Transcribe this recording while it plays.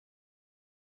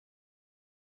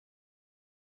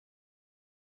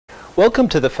Welcome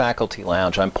to the Faculty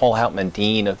Lounge. I'm Paul Hauptman,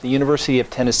 Dean of the University of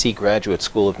Tennessee Graduate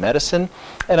School of Medicine,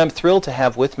 and I'm thrilled to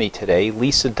have with me today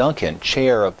Lisa Duncan,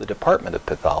 Chair of the Department of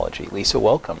Pathology. Lisa,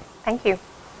 welcome. Thank you.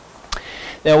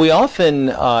 Now, we often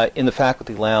in the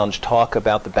Faculty Lounge talk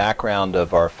about the background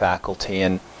of our faculty,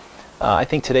 and I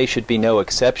think today should be no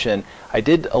exception. I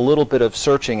did a little bit of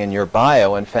searching in your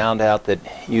bio and found out that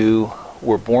you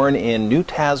were born in New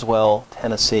Tazewell,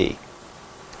 Tennessee.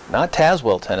 Not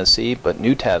Tazewell, Tennessee, but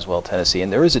New Tazewell, Tennessee.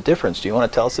 And there is a difference. Do you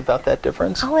want to tell us about that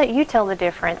difference? I'll let you tell the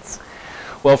difference.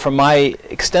 Well, from my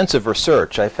extensive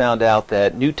research, I found out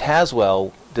that New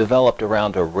Tazewell developed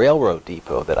around a railroad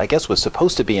depot that I guess was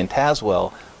supposed to be in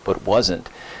Tazewell, but wasn't.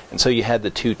 And so you had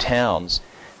the two towns.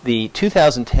 The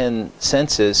 2010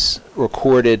 census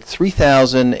recorded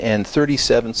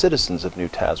 3,037 citizens of New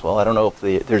Tazewell. I don't know if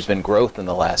there's been growth in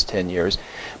the last 10 years,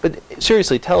 but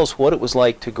seriously, tell us what it was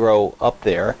like to grow up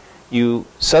there. You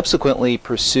subsequently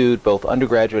pursued both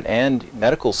undergraduate and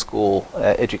medical school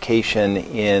education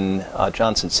in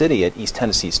Johnson City at East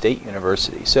Tennessee State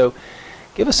University. So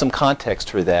give us some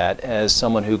context for that as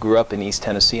someone who grew up in East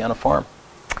Tennessee on a farm.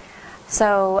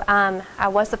 So I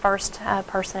was the first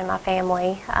person in my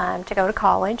family to go to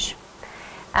college.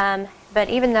 But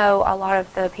even though a lot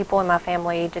of the people in my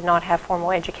family did not have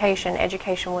formal education,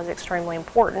 education was extremely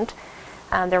important.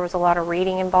 There was a lot of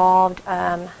reading involved,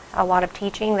 a lot of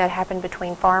teaching that happened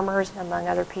between farmers and among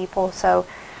other people. So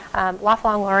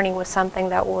lifelong learning was something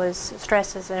that was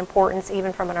stressed as an importance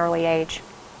even from an early age.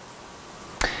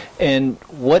 And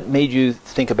what made you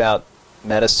think about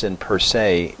medicine per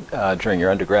se during your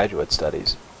undergraduate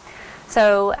studies?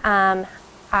 So I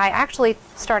actually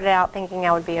started out thinking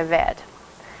I would be a vet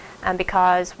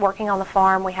because working on the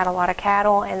farm we had a lot of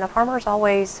cattle and the farmers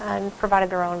always provided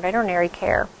their own veterinary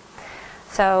care.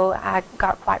 So I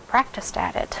got quite practiced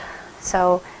at it.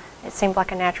 So it seemed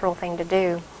like a natural thing to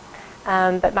do.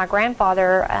 But my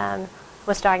grandfather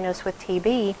was diagnosed with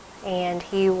TB and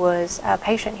he was a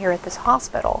patient here at this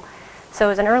hospital. So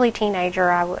as an early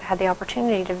teenager, I had the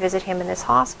opportunity to visit him in this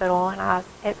hospital, and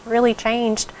it really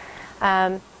changed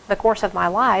the course of my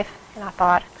life. And I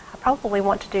thought, I probably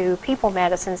want to do people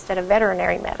medicine instead of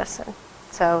veterinary medicine.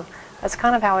 So that's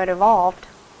kind of how it evolved.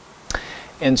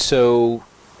 And so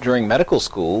during medical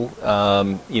school,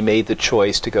 you made the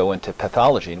choice to go into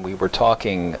pathology. And we were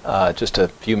talking just a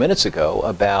few minutes ago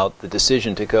about the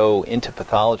decision to go into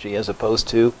pathology as opposed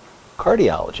to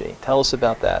cardiology. Tell us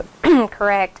about that.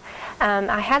 Correct.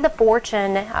 I had the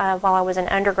fortune while I was an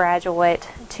undergraduate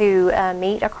to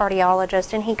meet a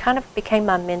cardiologist, and he kind of became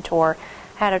my mentor.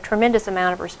 Had a tremendous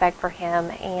amount of respect for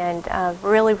him and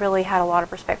really had a lot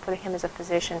of respect for him as a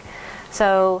physician.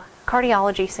 So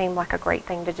cardiology seemed like a great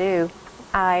thing to do.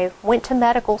 I went to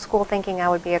medical school thinking I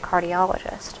would be a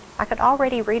cardiologist. I could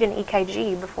already read an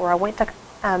EKG before I went to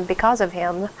because of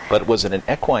him. But was it an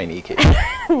equine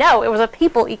EKG? No, it was a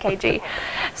people EKG.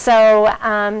 So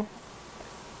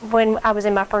when I was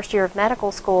in my first year of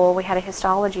medical school, we had a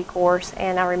histology course,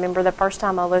 and I remember the first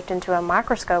time I looked into a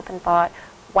microscope and thought,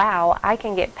 wow, I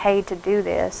can get paid to do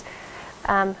this.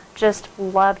 Just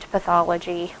loved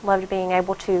pathology, loved being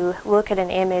able to look at an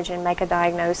image and make a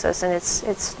diagnosis, and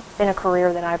it's been a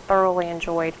career that I've thoroughly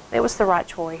enjoyed. It was the right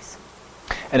choice.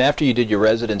 And after you did your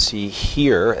residency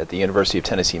here at the University of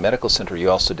Tennessee Medical Center, you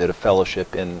also did a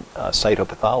fellowship in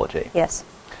cytopathology. Yes.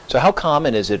 So how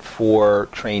common is it for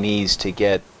trainees to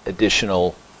get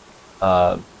additional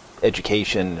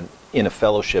education in a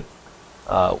fellowship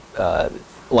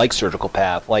like surgical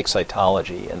path, like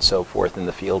cytology, and so forth in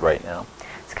the field right now?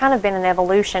 It's kind of been an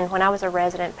evolution. When I was a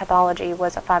resident, pathology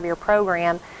was a 5-year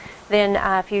program. Then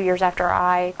a few years after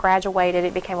I graduated,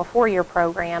 it became a 4-year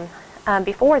program.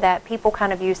 Before that, people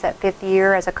kind of used that 5th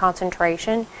year as a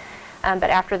concentration. But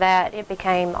after that, it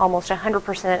became almost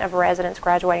 100% of residents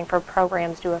graduating from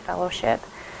programs do a fellowship.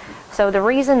 So the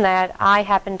reason that I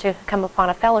happened to come upon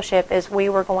a fellowship is we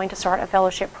were going to start a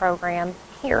fellowship program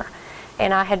here.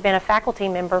 And I had been a faculty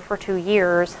member for 2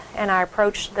 years, and I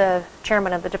approached the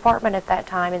chairman of the department at that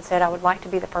time and said I would like to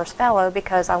be the first fellow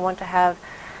because I want to have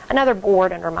another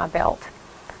board under my belt.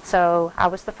 So I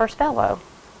was the first fellow.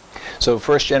 So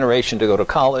first generation to go to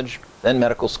college, then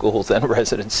medical school, then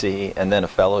residency, and then a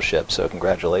fellowship. So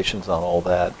congratulations on all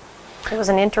that. It was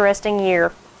an interesting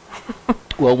year.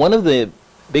 Well, one of the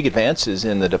big advances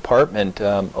in the department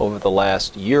over the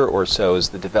last year or so is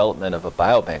the development of a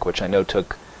biobank, which I know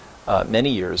took many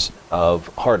years of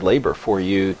hard labor for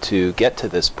you to get to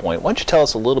this point. Why don't you tell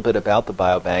us a little bit about the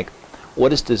biobank,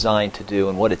 what it's designed to do,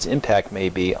 and what its impact may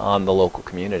be on the local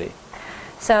community?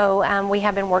 So we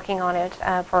have been working on it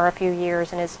for a few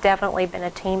years, and it's definitely been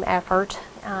a team effort.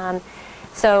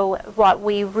 So what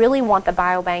we really want the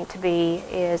biobank to be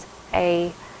is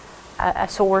a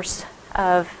source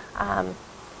of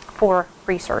for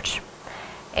research.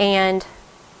 And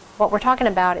what we're talking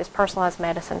about is personalized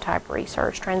medicine type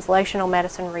research, translational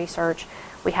medicine research.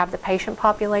 We have the patient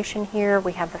population here,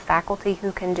 we have the faculty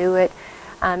who can do it.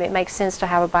 It makes sense to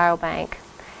have a biobank.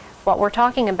 What we're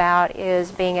talking about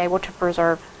is being able to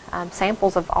preserve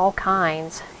samples of all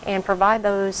kinds and provide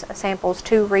those samples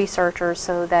to researchers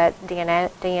so that DNA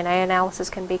analysis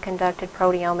can be conducted,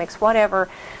 proteomics, whatever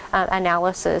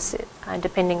analysis,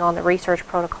 depending on the research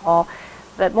protocol.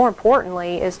 But more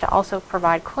importantly is to also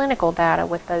provide clinical data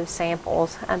with those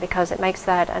samples because it makes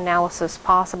that analysis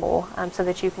possible so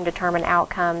that you can determine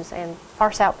outcomes and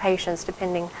parse out patients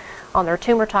depending on their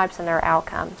tumor types and their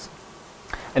outcomes.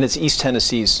 And it's East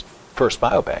Tennessee's first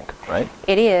biobank, right?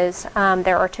 It is.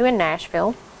 There are 2 in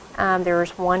Nashville.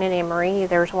 There's 1 in Emory.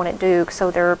 There's 1 at Duke. So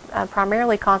they're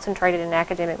primarily concentrated in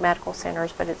academic medical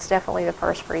centers, but it's definitely the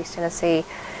first for East Tennessee.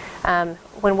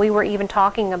 When we were even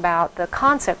talking about the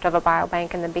concept of a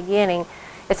biobank in the beginning,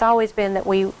 it's always been that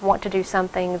we want to do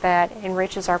something that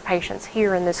enriches our patients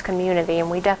here in this community, and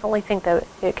we definitely think that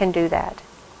it can do that.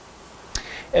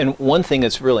 And one thing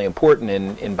that's really important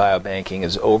in biobanking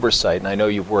is oversight, and I know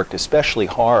you've worked especially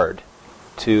hard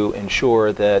to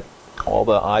ensure that all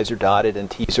the I's are dotted and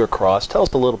T's are crossed. Tell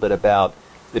us a little bit about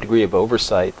the degree of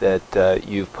oversight that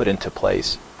you've put into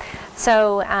place.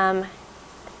 So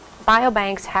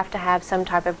biobanks have to have some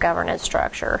type of governance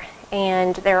structure,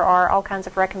 and there are all kinds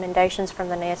of recommendations from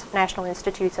the National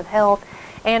Institutes of Health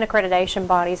and accreditation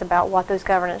bodies about what those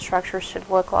governance structures should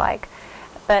look like.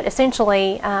 But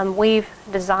essentially, we've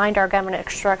designed our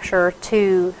governance structure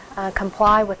to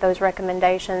comply with those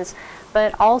recommendations,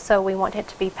 but also we want it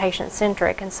to be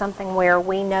patient-centric and something where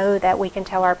we know that we can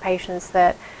tell our patients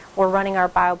that we're running our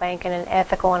biobank in an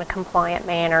ethical and a compliant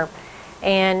manner.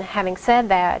 And having said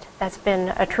that, that's been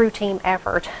a true team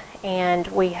effort, and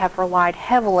we have relied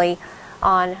heavily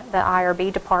on the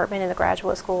IRB department in the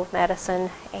Graduate School of Medicine,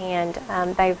 and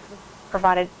they've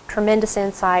provided tremendous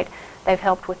insight. They've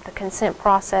helped with the consent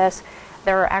process.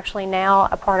 They're actually now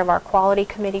a part of our quality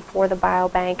committee for the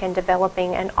biobank and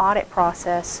developing an audit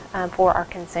process for our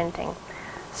consenting.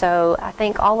 So I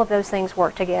think all of those things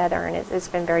work together, and it's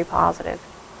been very positive.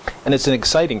 And it's an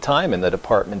exciting time in the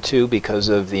department, too, because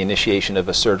of the initiation of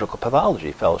a surgical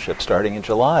pathology fellowship starting in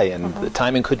July, and the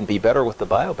timing couldn't be better with the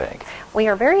biobank. We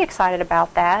are very excited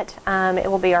about that. It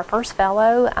will be our first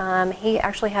fellow. He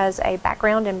actually has a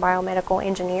background in biomedical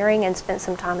engineering and spent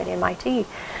some time at MIT.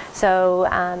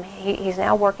 So he's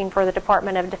now working for the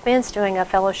Department of Defense doing a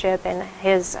fellowship, and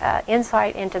his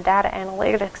insight into data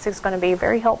analytics is going to be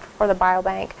very helpful for the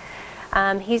biobank.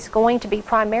 He's going to be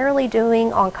primarily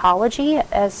doing oncology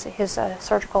as his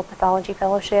surgical pathology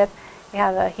fellowship. We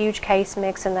have a huge case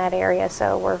mix in that area,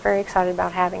 so we're very excited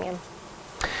about having him.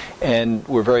 And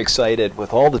we're very excited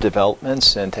with all the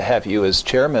developments and to have you as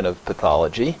chairman of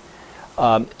pathology.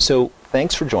 So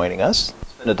thanks for joining us.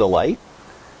 It's been a delight.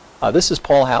 This is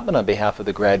Paul Hauptman on behalf of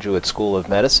the Graduate School of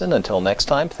Medicine. Until next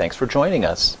time, thanks for joining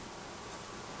us.